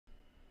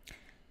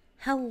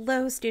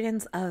Hello,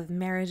 students of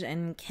marriage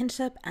and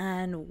kinship,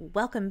 and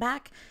welcome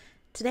back.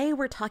 Today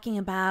we're talking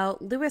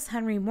about Lewis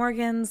Henry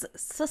Morgan's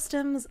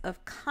systems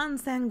of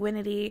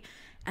consanguinity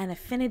and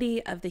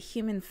affinity of the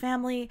human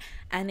family.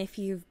 And if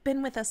you've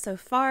been with us so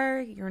far,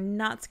 you're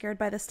not scared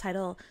by this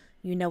title,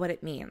 you know what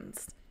it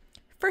means.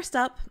 First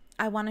up,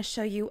 I want to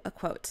show you a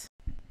quote.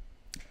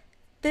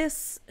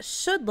 This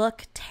should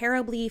look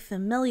terribly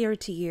familiar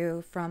to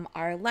you from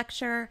our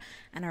lecture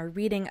and our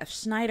reading of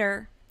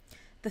Schneider.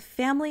 The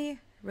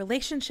family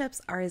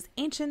relationships are as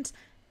ancient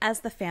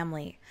as the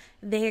family.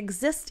 They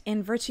exist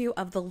in virtue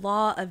of the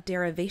law of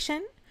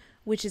derivation,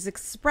 which is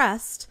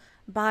expressed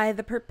by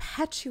the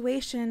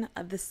perpetuation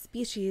of the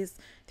species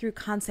through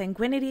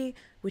consanguinity,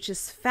 which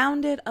is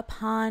founded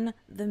upon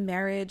the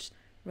marriage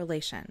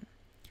relation.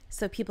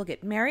 So people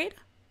get married,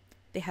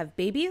 they have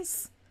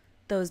babies.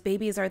 Those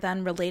babies are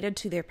then related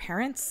to their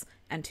parents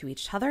and to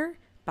each other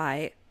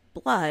by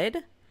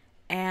blood,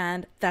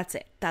 and that's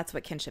it. That's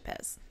what kinship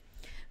is.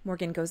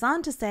 Morgan goes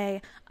on to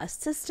say, a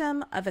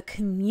system of a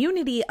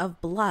community of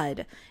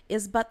blood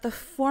is but the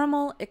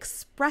formal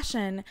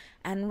expression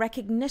and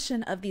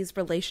recognition of these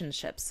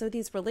relationships. So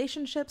these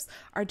relationships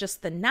are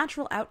just the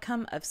natural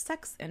outcome of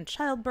sex and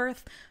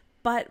childbirth,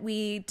 but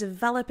we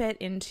develop it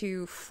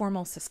into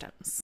formal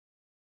systems.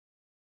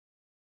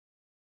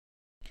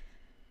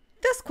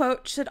 This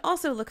quote should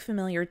also look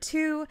familiar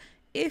too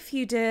if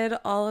you did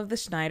all of the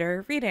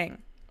Schneider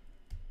reading.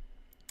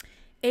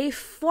 A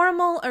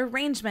formal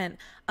arrangement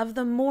of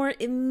the more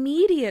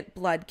immediate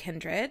blood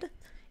kindred,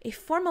 a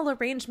formal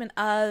arrangement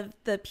of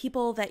the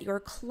people that you're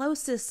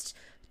closest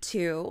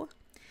to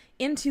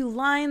into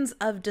lines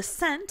of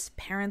descent,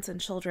 parents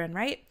and children,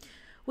 right?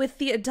 With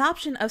the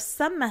adoption of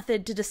some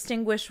method to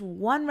distinguish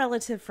one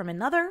relative from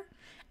another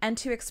and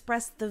to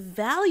express the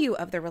value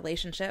of the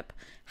relationship,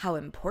 how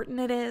important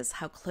it is,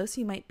 how close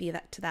you might be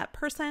to that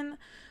person,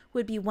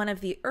 would be one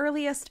of the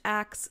earliest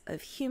acts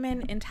of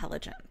human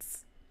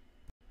intelligence.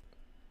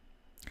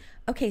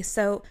 Okay,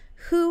 so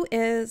who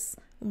is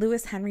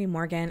Lewis Henry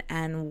Morgan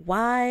and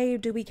why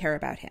do we care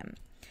about him?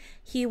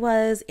 He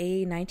was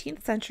a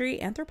 19th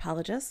century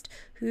anthropologist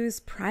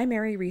whose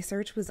primary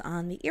research was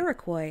on the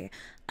Iroquois,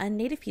 a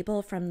native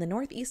people from the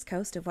northeast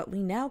coast of what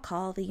we now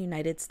call the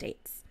United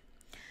States.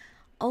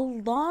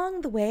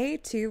 Along the way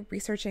to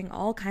researching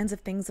all kinds of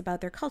things about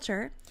their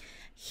culture,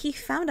 he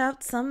found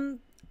out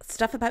some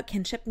stuff about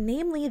kinship,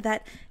 namely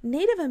that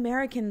Native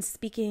Americans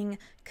speaking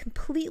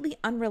completely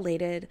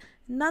unrelated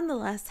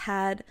nonetheless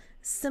had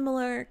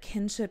similar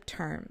kinship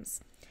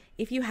terms.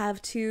 If you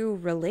have two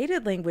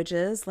related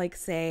languages, like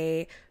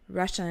say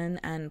Russian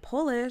and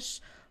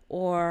Polish,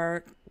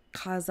 or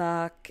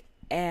Kazakh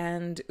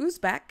and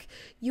Uzbek,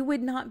 you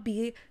would not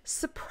be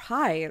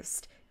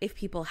surprised if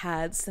people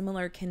had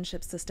similar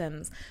kinship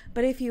systems.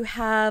 But if you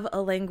have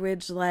a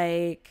language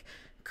like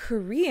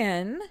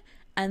Korean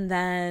and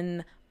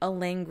then a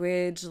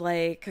language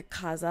like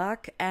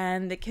Kazakh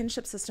and the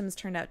kinship systems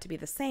turned out to be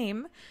the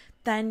same,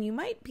 then you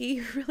might be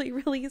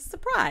really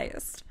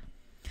surprised.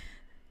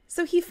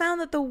 So he found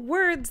that the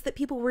words that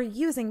people were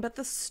using, but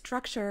the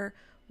structure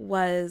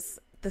was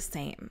the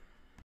same.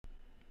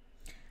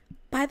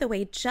 By the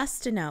way,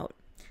 just a note,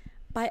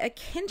 by a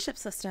kinship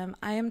system,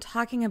 I am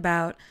talking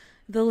about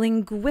the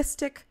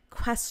linguistic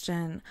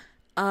question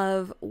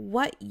of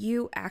what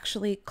you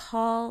actually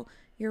call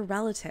your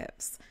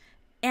relatives.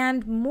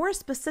 And more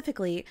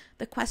specifically,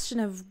 the question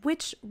of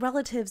which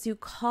relatives you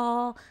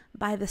call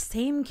by the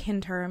same kin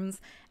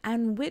terms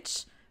and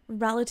which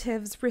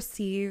relatives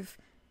receive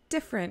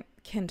different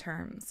kin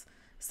terms.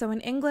 So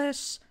in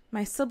English,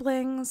 my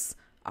siblings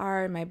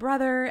are my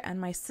brother and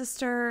my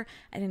sister,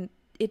 and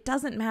it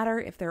doesn't matter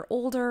if they're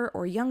older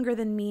or younger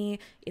than me,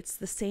 it's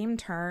the same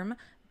term.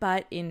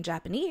 But in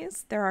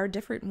Japanese, there are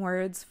different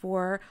words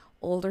for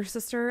older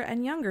sister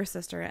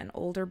and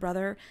older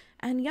brother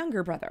and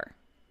younger brother.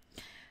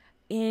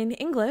 In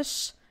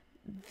English,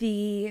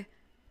 the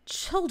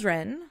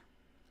children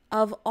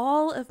of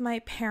all of my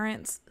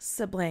parents'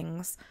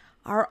 siblings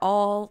are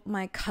all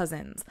my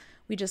cousins.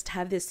 We just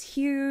have this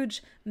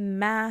huge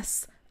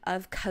mass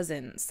of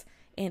cousins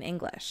in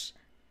English.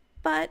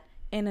 But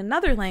in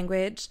another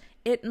language,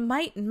 it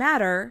might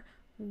matter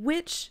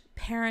which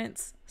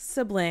parent's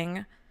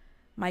sibling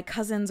my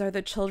cousins are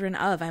the children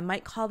of. I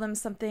might call them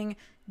something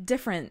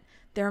different.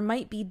 There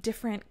might be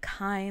different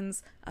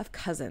kinds of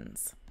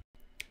cousins.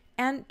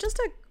 And just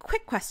a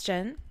quick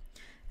question,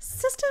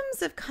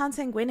 systems of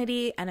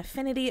consanguinity and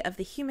affinity of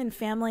the human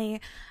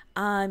family,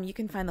 you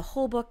can find the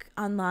whole book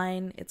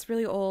online. It's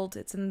really old.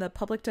 It's in the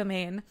public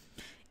domain.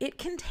 It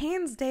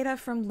contains data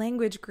from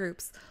language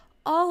groups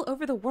all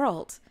over the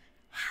world.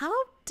 How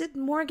did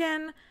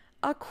Morgan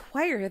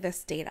acquire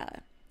this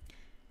data?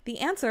 The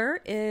answer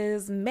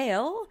is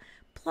mail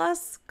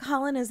plus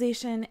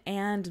colonization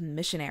and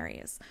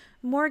missionaries.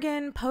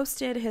 Morgan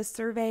posted his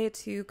survey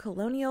to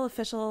colonial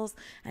officials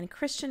and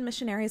Christian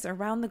missionaries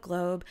around the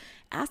globe,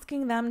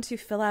 asking them to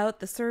fill out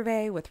the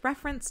survey with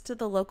reference to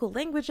the local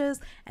languages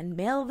and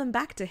mail them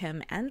back to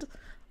him, and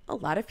a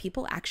lot of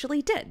people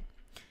actually did.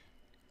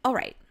 All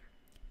right,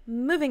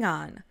 moving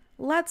on.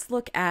 let's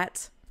look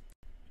at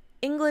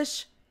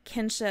English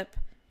kinship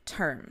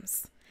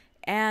terms.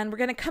 And we're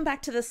going to come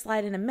back to this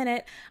slide in a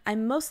minute. I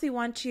mostly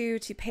want you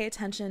to pay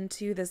attention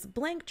to this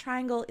blank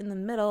triangle in the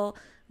middle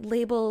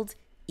labeled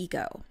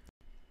ego.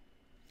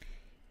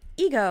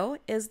 Ego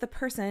is the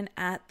person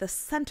at the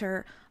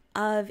center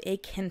of a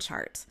kin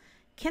chart.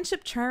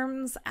 Kinship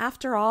terms,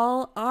 after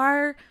all,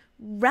 are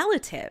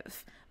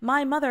relative.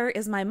 My mother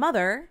is my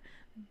mother,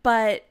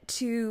 but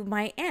to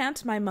my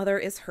aunt, my mother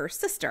is her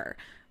sister,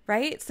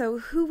 right? So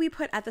who we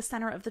put at the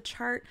center of the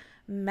chart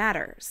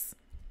matters.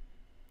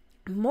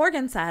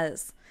 Morgan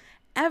says,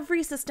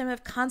 every system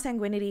of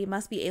consanguinity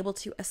must be able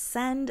to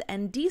ascend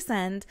and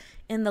descend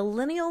in the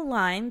lineal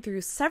line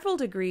through several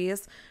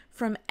degrees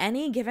from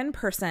any given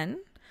person.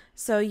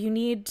 So you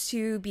need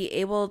to be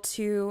able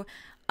to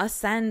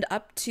ascend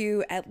up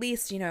to at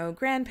least,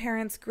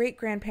 grandparents,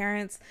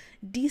 great-grandparents,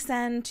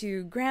 descend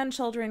to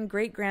grandchildren,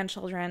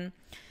 great-grandchildren,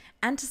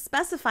 and to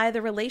specify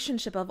the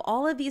relationship of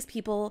all of these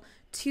people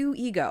to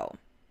ego.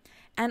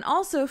 And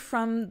also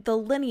from the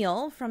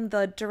lineal, from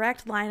the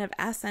direct line of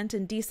ascent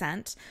and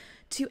descent,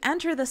 to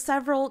enter the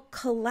several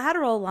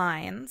collateral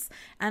lines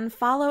and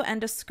follow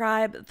and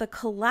describe the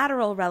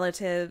collateral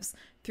relatives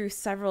through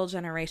several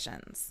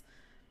generations.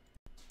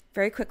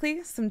 Very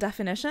quickly, some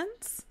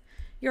definitions.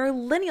 Your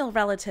lineal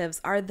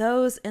relatives are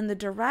those in the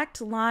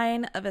direct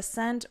line of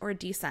ascent or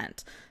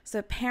descent.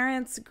 So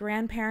parents,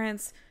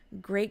 grandparents,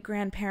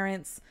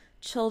 great-grandparents,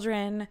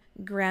 children,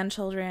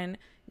 grandchildren,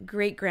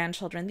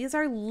 great-grandchildren. These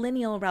are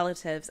lineal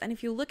relatives. And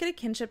if you look at a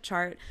kinship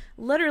chart,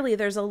 literally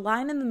there's a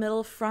line in the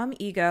middle from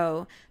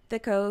ego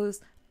that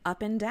goes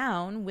up and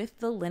down with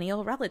the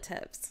lineal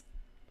relatives.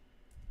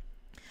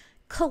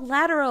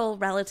 Collateral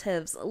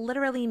relatives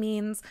literally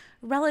means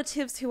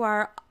relatives who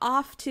are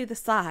off to the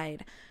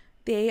side.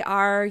 They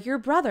are your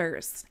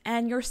brothers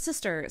and your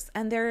sisters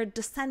and their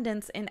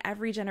descendants in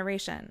every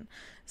generation.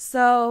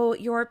 So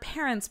your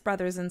parents'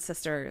 brothers and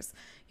sisters,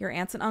 your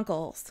aunts and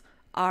uncles,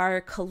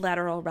 are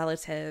collateral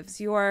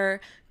relatives.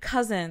 Your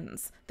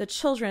cousins, the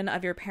children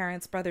of your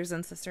parents' brothers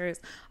and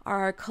sisters,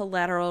 are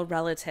collateral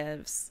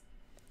relatives.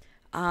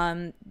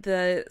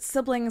 The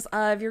siblings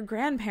of your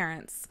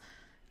grandparents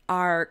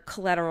are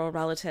collateral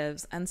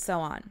relatives, and so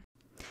on.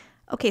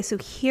 Okay, so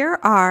here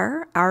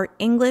are our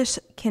English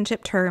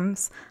kinship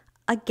terms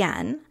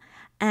again.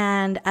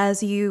 And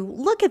as you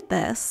look at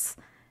this,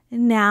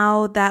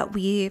 now that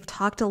we've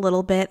talked a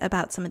little bit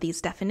about some of these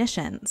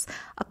definitions,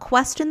 a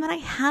question that I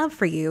have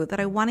for you that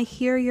I want to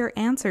hear your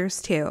answers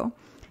to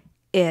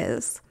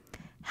is,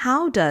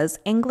 how does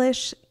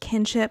English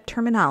kinship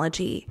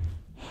terminology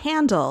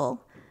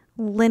handle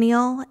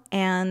lineal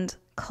and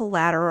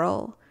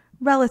collateral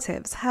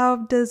relatives? How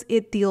does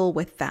it deal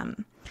with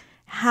them?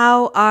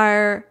 How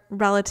are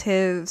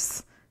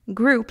relatives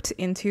grouped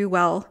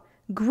into,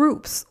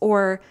 groups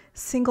or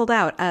singled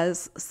out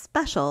as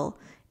special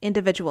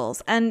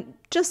individuals? And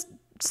just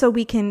so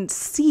we can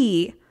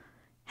see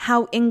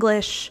how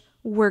English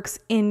works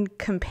in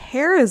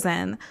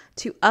comparison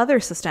to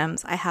other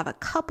systems, I have a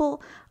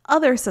couple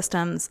other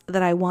systems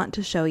that I want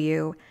to show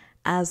you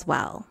as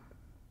well.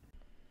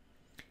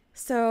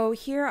 So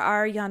here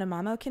are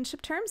Yanomamo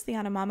kinship terms. The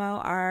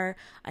Yanomamo are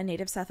a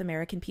native South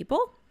American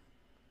people.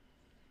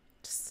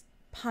 Just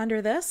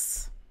ponder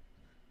this.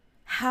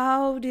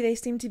 How do they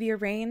seem to be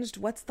arranged?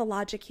 What's the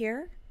logic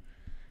here?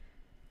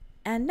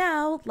 And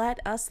now let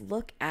us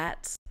look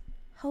at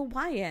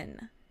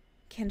Hawaiian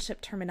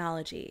kinship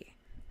terminology.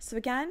 So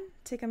again,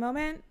 take a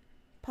moment,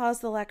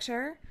 pause the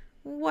lecture.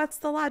 What's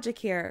the logic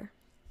here?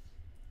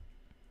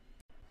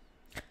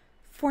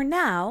 For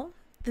now,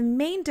 the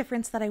main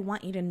difference that I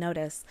want you to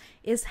notice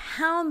is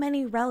how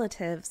many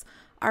relatives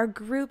are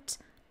grouped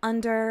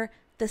under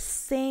the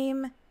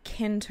same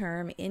kin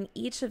term in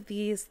each of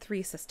these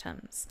three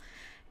systems.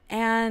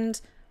 And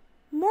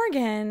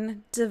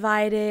Morgan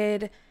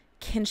divided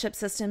kinship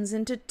systems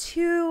into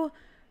two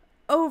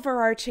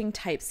overarching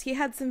types. He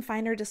had some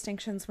finer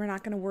distinctions. We're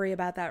not going to worry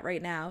about that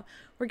right now.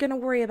 We're going to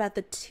worry about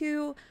the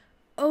two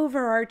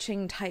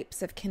overarching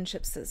types of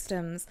kinship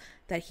systems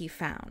that he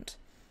found.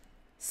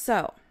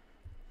 So,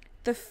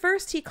 the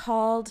first he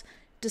called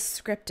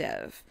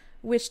descriptive,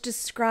 which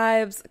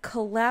describes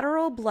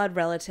collateral blood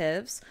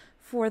relatives,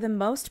 for the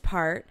most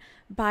part,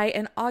 by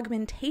an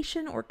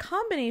augmentation or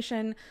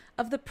combination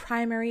of the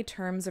primary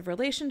terms of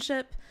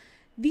relationship.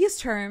 These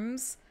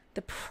terms,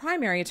 the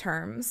primary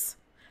terms,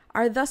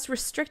 are thus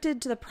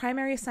restricted to the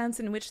primary sense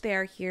in which they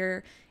are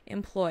here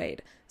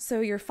employed.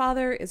 So your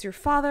father is your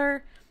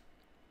father,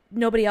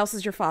 nobody else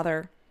is your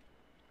father.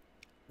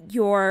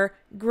 Your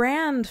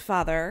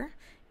grandfather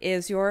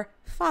is your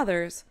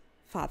father's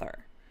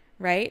father,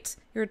 right?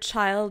 Your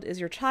child is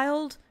your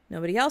child,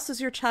 nobody else is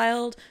your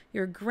child.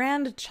 Your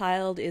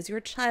grandchild is your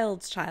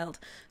child's child.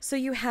 So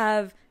you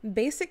have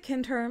basic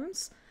kin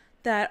terms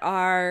that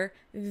are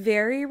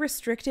very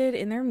restricted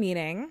in their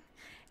meaning.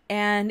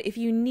 And if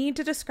you need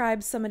to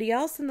describe somebody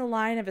else in the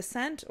line of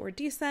ascent or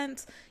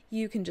descent,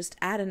 you can just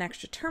add an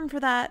extra term for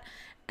that.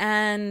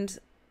 And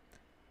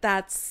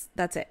that's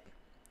it.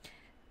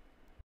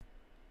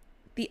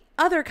 The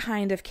other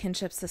kind of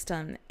kinship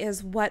system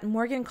is what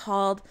Morgan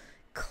called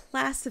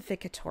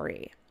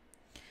classificatory.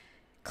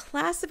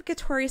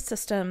 Classificatory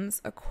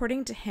systems,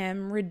 according to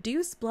him,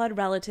 reduce blood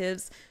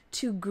relatives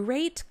to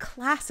great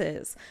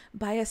classes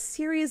by a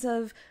series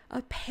of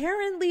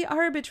apparently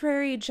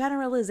arbitrary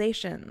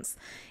generalizations.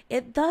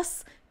 It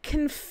thus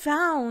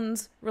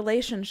confounds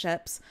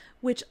relationships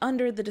which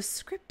under the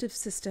descriptive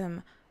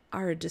system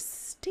are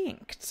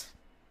distinct.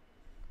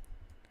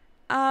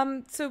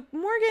 So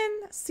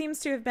Morgan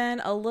seems to have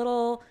been a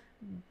little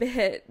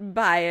bit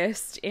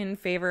biased in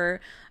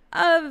favor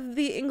of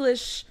the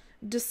English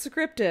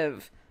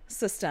descriptive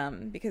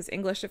system, because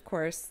English, of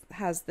course,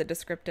 has the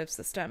descriptive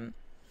system.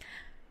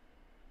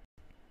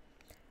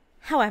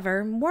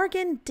 However,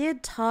 Morgan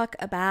did talk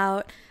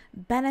about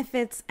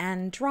benefits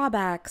and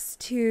drawbacks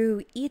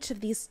to each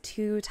of these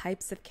two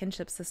types of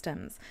kinship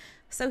systems.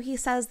 So he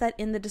says that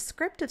in the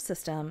descriptive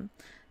system,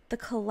 the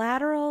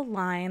collateral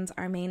lines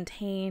are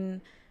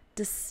maintained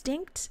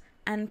distinct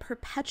and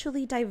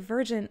perpetually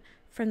divergent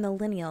from the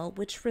lineal,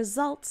 which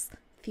results,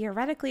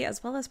 theoretically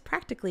as well as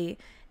practically,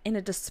 in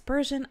a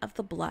dispersion of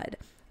the blood.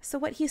 So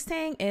what he's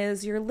saying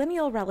is your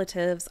lineal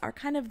relatives are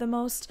kind of the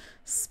most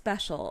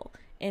special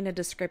in a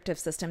descriptive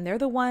system. They're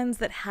the ones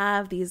that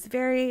have these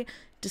very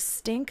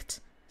distinct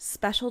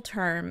special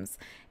terms,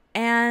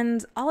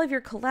 and all of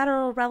your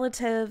collateral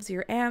relatives,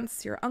 your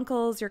aunts, your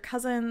uncles, your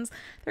cousins,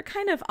 they're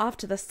kind of off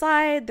to the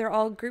side. They're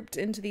all grouped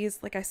into these,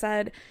 like I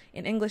said,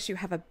 in English you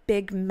have a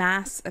big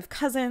mass of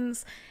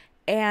cousins,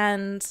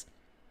 and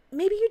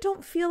maybe you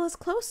don't feel as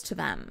close to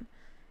them.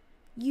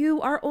 You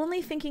are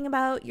only thinking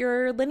about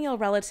your lineal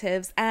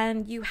relatives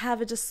and you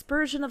have a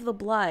dispersion of the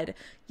blood.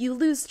 You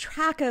lose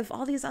track of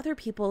all these other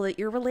people that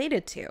you're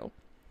related to.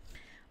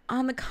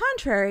 On the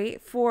contrary,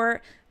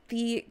 for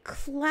the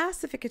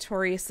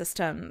classificatory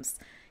systems,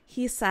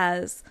 he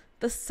says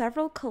the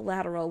several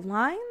collateral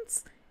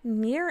lines,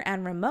 near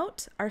and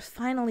remote, are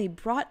finally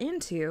brought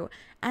into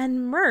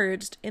and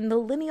merged in the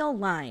lineal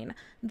line,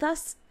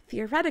 thus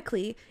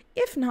theoretically,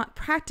 if not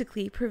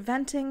practically,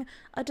 preventing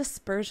a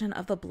dispersion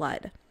of the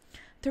blood.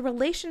 The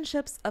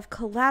relationships of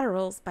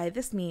collaterals by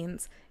this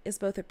means is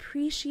both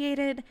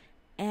appreciated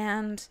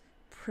and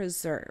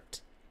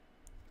preserved.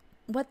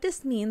 What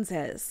this means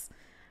is,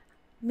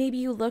 maybe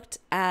you looked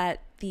at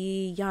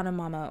the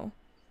Yanomamo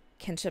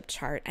kinship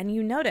chart and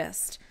you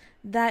noticed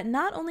that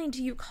not only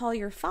do you call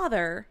your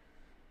father,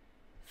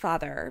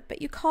 father,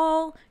 but you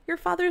call your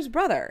father's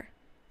brother,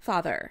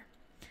 father.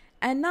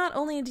 And not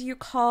only do you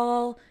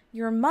call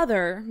your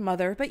mother,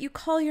 mother, but you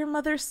call your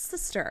mother's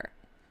sister,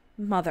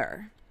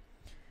 mother.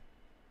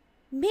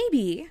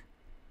 Maybe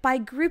by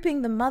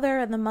grouping the mother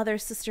and the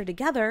mother's sister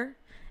together,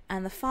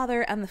 and the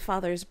father and the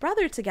father's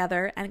brother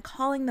together, and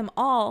calling them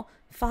all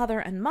father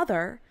and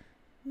mother,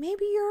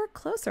 maybe you're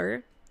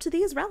closer to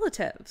these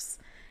relatives.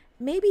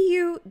 Maybe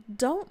you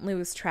don't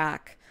lose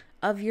track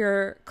of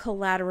your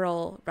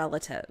collateral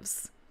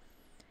relatives.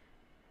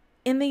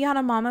 In the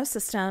Yanomamo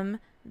system,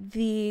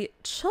 the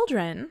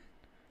children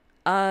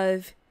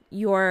of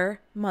your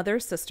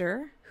mother's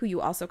sister, who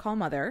you also call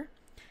mother,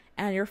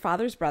 and your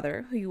father's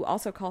brother, who you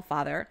also call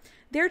father,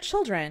 their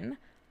children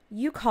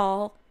you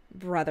call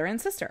brother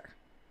and sister.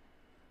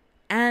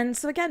 And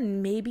so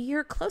again, maybe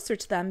you're closer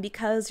to them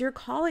because you're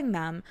calling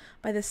them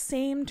by the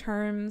same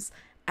terms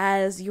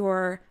as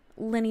your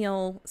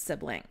lineal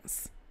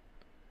siblings.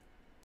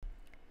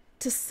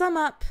 To sum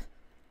up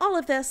all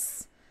of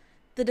this,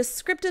 the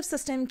descriptive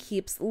system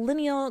keeps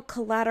lineal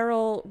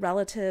collateral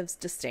relatives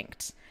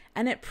distinct,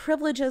 and it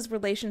privileges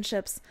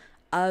relationships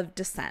of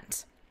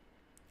descent.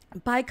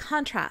 By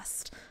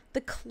contrast,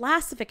 the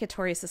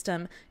classificatory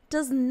system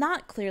does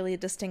not clearly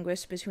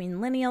distinguish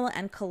between lineal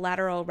and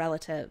collateral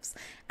relatives,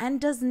 and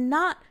does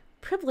not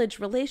privilege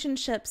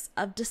relationships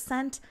of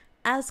descent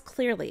as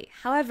clearly.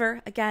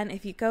 However, again,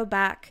 if you go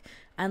back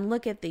and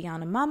look at the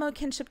Yanomamo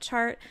kinship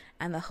chart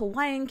and the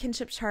Hawaiian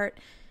kinship chart,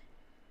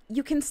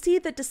 you can see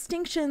that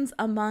distinctions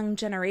among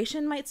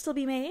generation might still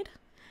be made,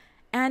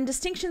 and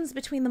distinctions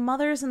between the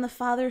mother's and the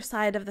father's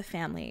side of the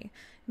family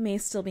may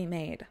still be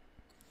made.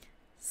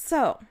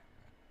 So,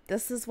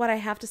 this is what I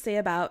have to say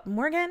about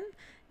Morgan.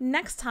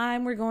 Next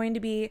time, we're going to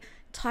be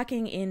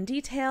talking in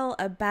detail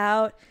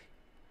about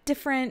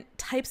different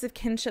types of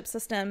kinship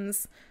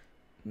systems,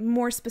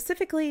 more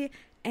specifically,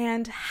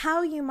 and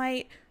how you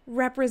might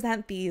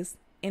represent these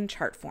in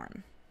chart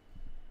form.